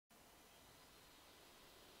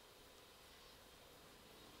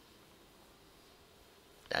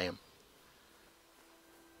Damn.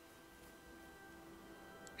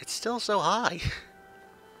 It's still so high.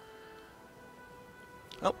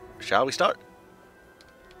 Oh, shall we start?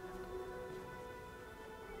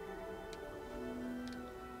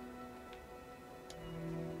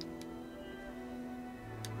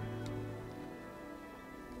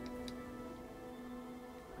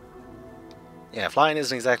 Yeah, flying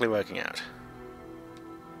isn't exactly working out.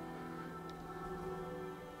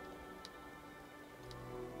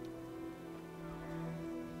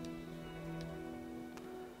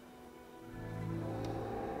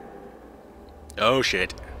 Oh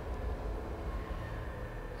shit.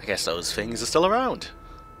 I guess those things are still around.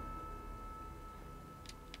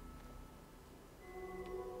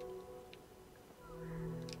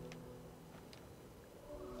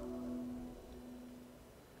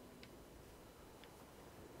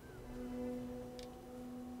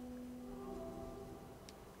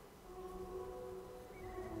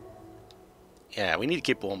 Yeah, we need to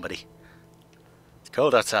keep warm, buddy. It's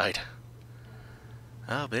cold outside.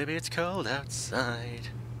 Oh, baby, it's cold outside.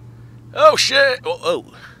 Oh, shit! Oh,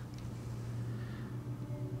 oh.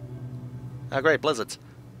 Oh, great, blizzards.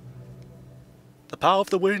 The power of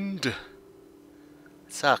the wind. It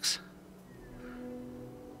sucks.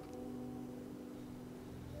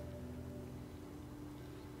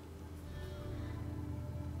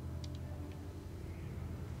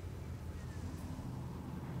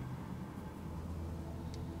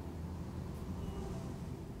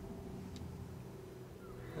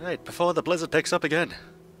 Right, before the blizzard picks up again.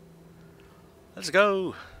 Let's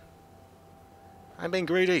go. I'm being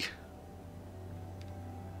greedy.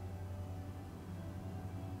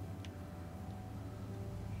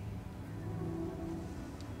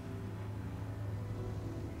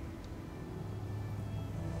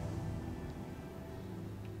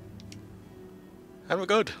 And we're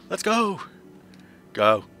good. Let's go.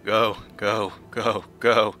 Go, go, go, go,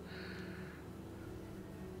 go.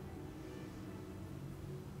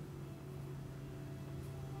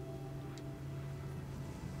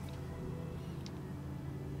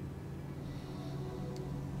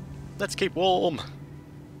 Let's keep warm.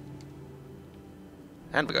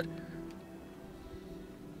 And we're good.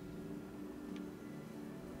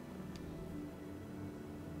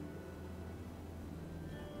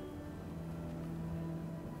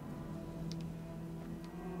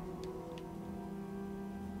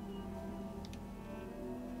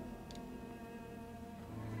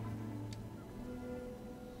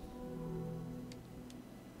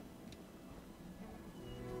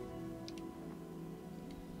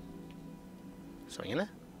 Swinging it?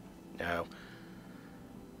 No.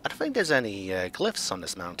 I don't think there's any glyphs on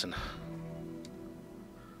this mountain.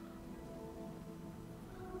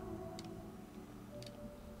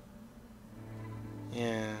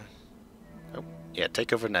 Yeah. Oh, yeah,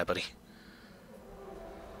 take over now, buddy.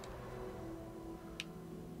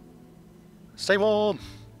 Stay warm!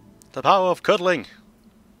 The power of cuddling!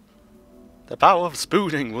 The power of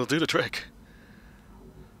spooning will do the trick.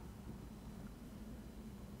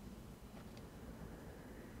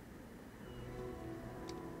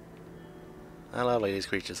 Hello, ladies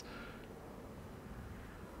creatures.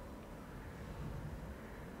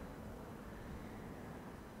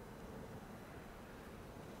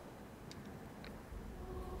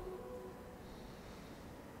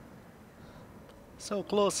 So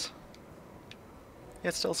close.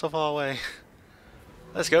 Yet still so far away.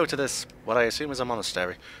 Let's go to this, what I assume is a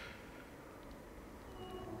monastery.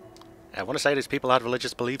 I want to say these people had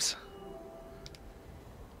religious beliefs.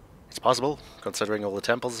 It's possible, considering all the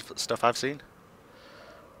temples stuff I've seen.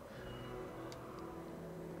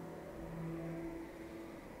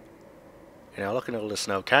 You know, looking at all the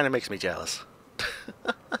snow kind of makes me jealous.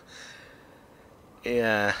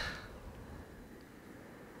 Yeah.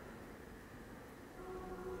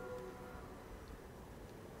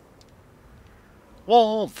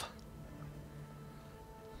 Warmth!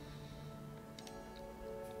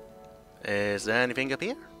 Is there anything up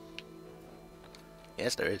here?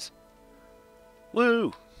 Yes, there is.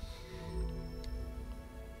 Woo!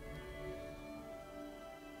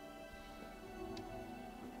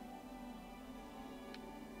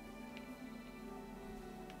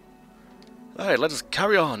 Alright, let us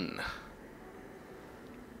carry on.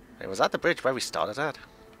 Hey, was that the bridge where we started at?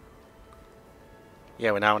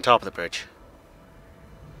 Yeah, we're now on top of the bridge.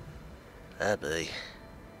 Oh boy.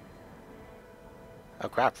 Oh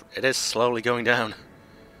crap, it is slowly going down.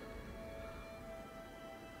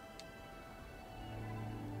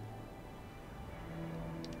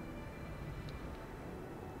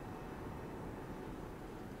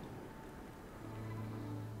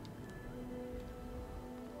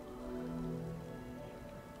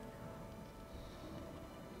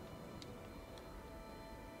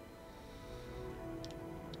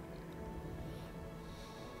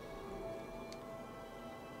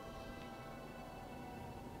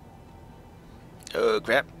 Oh,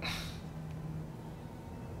 crap.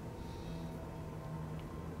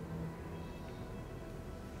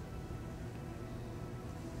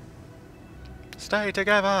 Stay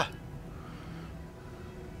together!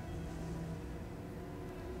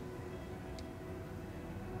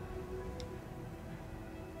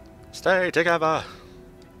 Stay together!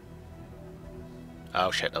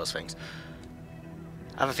 Oh shit, those things.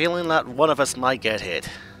 I have a feeling that one of us might get hit.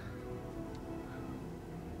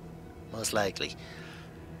 Most likely.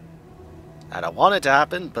 I don't want it to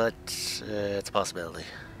happen, but it's a possibility.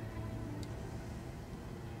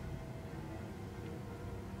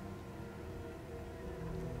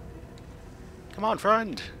 Come on,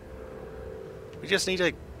 friend! We just need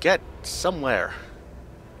to get somewhere.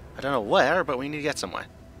 I don't know where, but we need to get somewhere.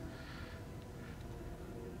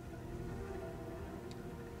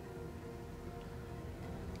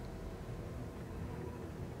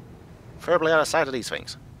 Preferably out of sight of these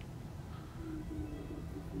things.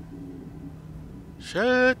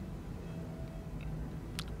 Shit!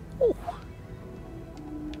 Ooh.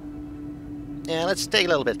 Yeah, let's take a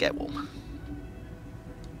little bit to get warm.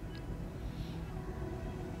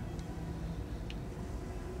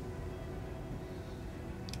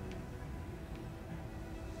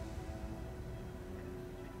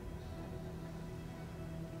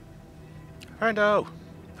 Friendo!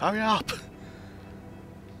 Hurry up!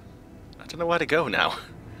 I don't know where to go now.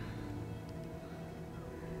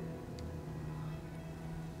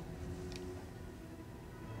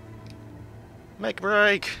 Make a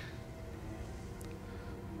break!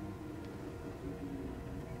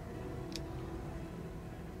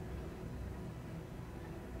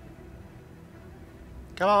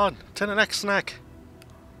 Come on, to the next snack!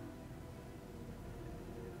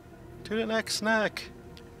 To the next snack!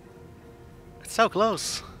 It's so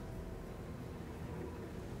close!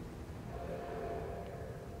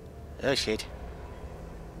 Oh shit.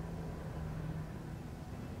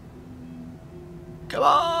 Come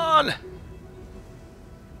on!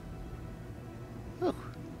 Ooh.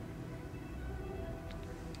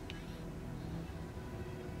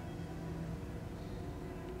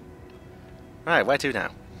 Right, where to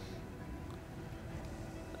now?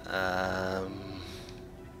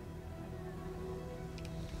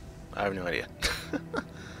 I have no idea.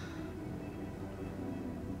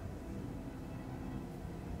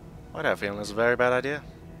 I don't feel this is a very bad idea.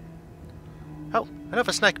 Oh,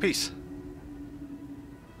 another snack piece.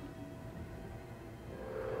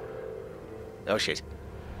 Oh shit.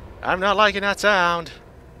 I'm not liking that sound.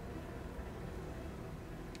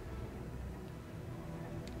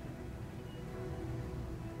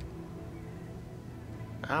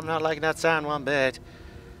 I'm not liking that sound one bit.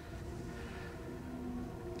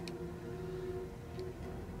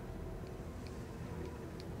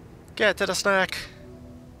 Get to the snack.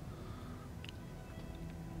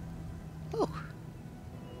 Ooh.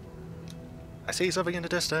 I see something in the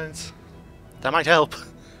distance. That might help.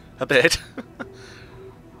 A bit.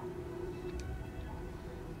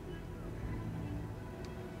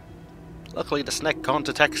 Luckily the snack can't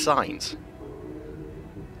detect signs.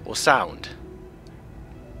 Or sound.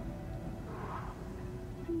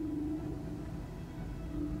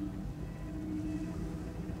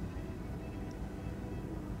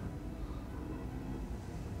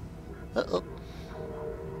 Uh-oh.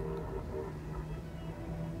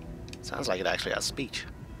 Sounds like it actually has speech.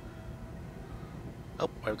 Oh,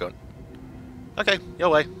 where are we going? Okay, your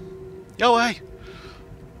way. Your way!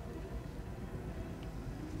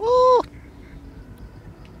 Woo!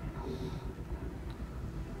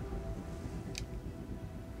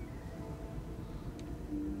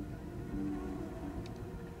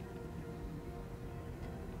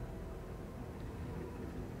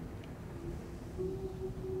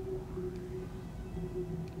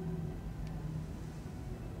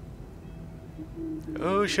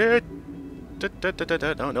 Oh shit! No,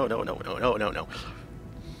 no, no, no, no, no, no, no.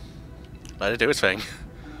 Let it do its thing.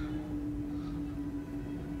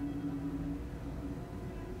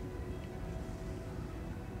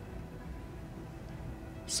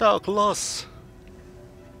 So close.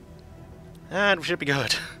 And we should be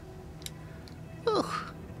good. Whew.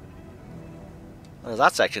 Well,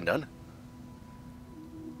 that section done.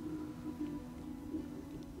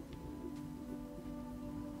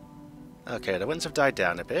 Okay, the winds have died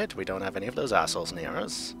down a bit. We don't have any of those assholes near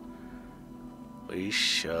us. We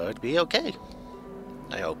should be okay.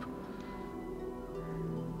 I hope.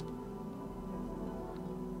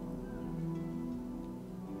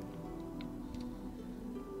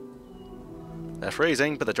 They're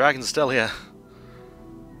freezing, but the dragon's still here.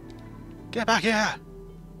 Get back here!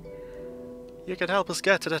 You could help us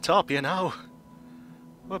get to the top, you know.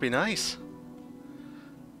 Would be nice.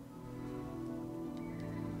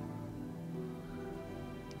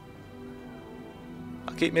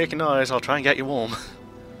 keep making noise, I'll try and get you warm.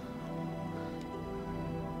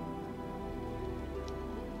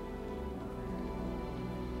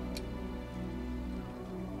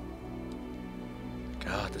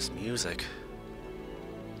 God, this music.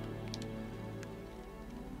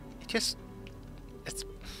 It's...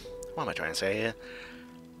 What am I trying to say here?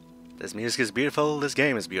 This music is beautiful, this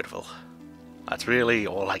game is beautiful. That's really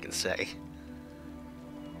all I can say.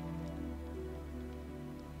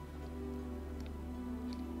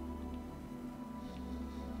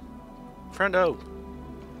 Friendo!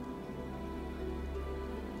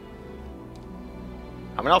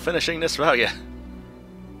 I'm not finishing this without you.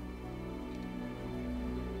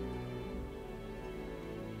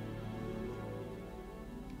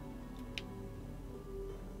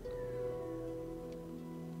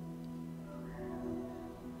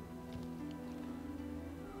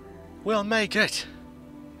 We'll make it!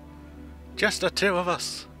 Just the two of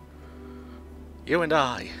us. You and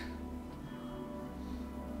I.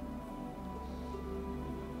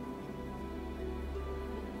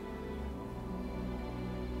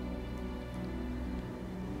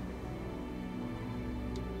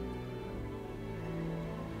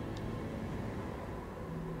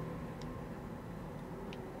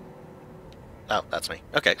 Oh, that's me.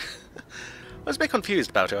 Okay. I was a bit confused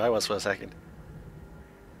about who I was for a second.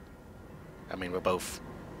 I mean, we're both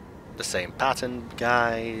the same pattern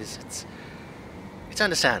guys. It's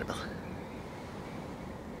understandable.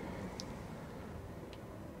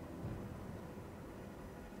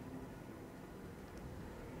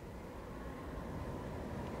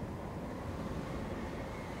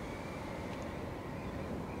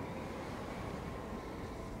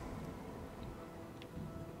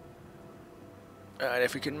 Alright,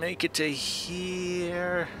 if we can make it to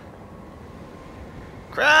here...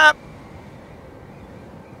 Crap!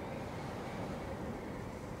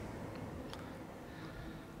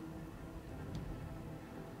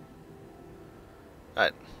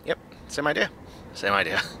 Alright, yep, same idea. Same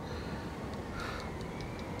idea.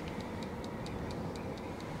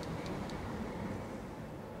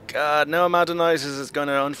 God, no amount of noises is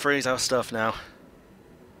gonna unfreeze our stuff now.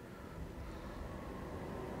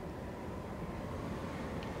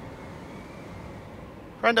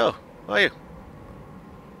 Friendo, where are you?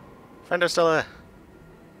 Friendo's still there.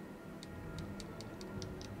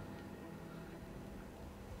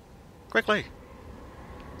 Quickly!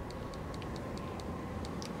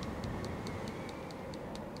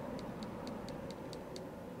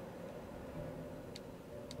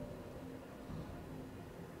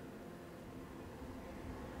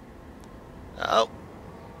 Oh!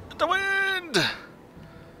 The wind!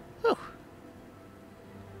 Whew.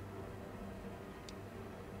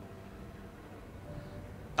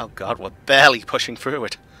 Oh god, we're barely pushing through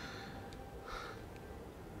it.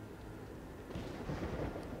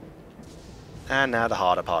 And now the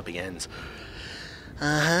harder part begins.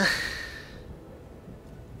 Uh-huh.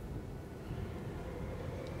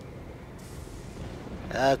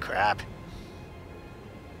 Oh crap.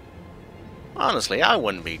 Honestly, I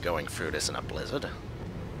wouldn't be going through this in a blizzard.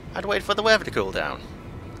 I'd wait for the weather to cool down.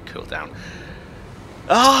 Cool down.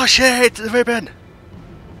 Oh shit! The ribbon!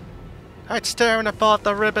 It's tearing apart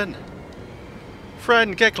the ribbon!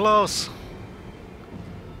 Friend, get close!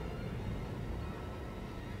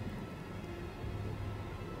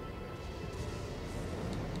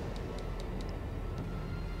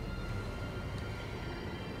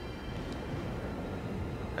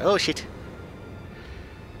 Oh shit.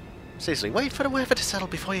 Seriously, wait for the weather to settle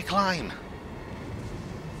before you climb.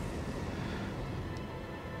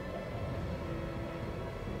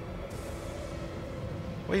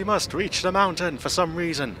 We must reach the mountain for some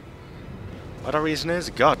reason. What our reason is,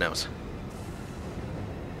 God knows.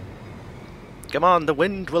 Come on, the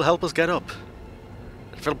wind will help us get up.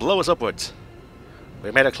 It will blow us upwards. We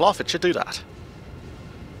made a cloth, it should do that.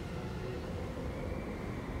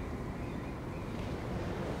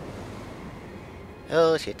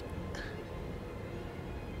 Oh shit.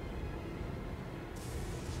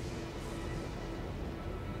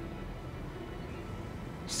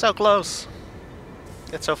 So close.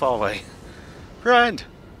 Yet so far away. Friend!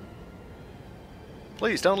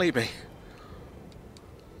 Please don't leave me.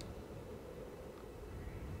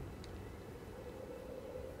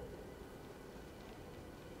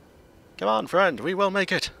 Come on, friend, we will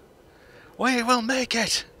make it. We will make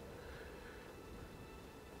it!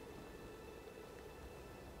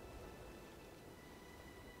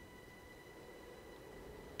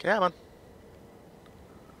 Come on.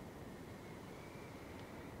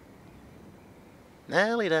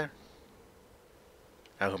 Nearly there.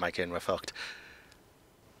 Oh, who am I kidding? We're fucked.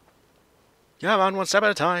 Come on, one step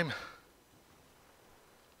at a time.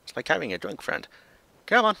 It's like having a drunk friend.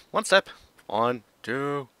 Come on, one step. 1,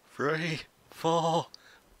 2, 3, 4,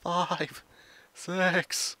 5,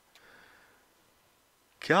 6.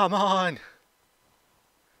 Come on.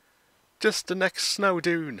 Just the next snow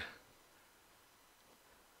dune.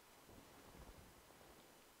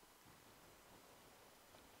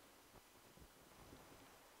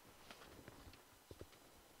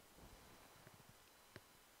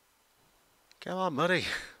 Come on, buddy.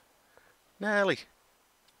 Nearly.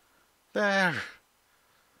 There.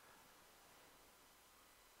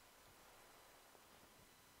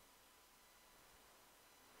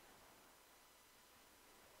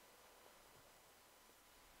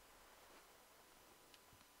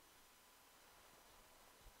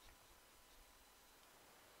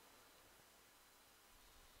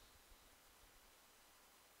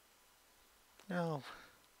 No.